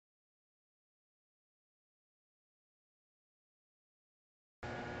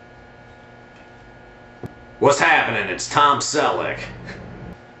What's happening? It's Tom Selleck.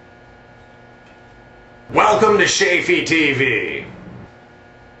 Welcome to Shaffee TV.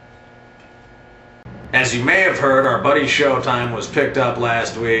 As you may have heard, our buddy Showtime was picked up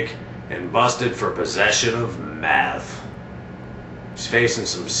last week and busted for possession of meth. He's facing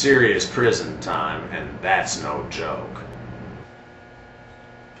some serious prison time, and that's no joke.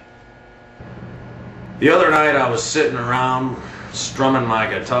 The other night I was sitting around strumming my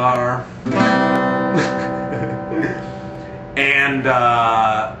guitar and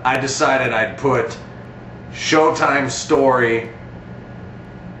I decided I'd put Showtime's story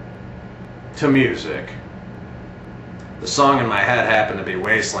to music. The song in my head happened to be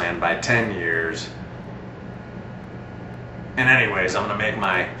Wasteland by 10 Years. And anyways, I'm going to make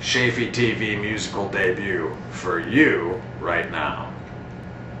my Shaffee TV musical debut for you right now.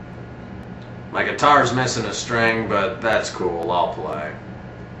 My guitar's missing a string, but that's cool, I'll play.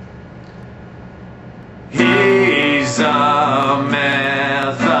 He's a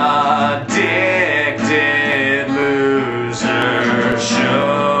meth addicted loser.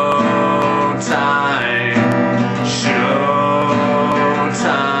 Showtime, Showtime.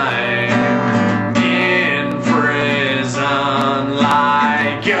 In prison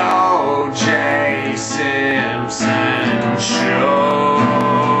like O.J. Simpson. Showtime,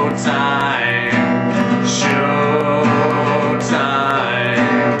 Showtime.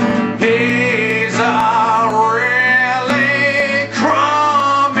 He's a really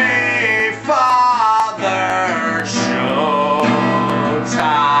crummy father. Showtime,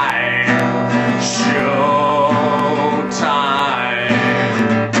 Showtime.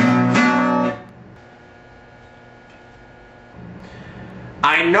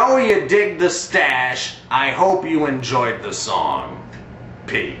 I know you dig the stash. I hope you enjoyed the song.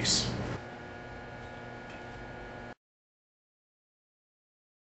 Peace.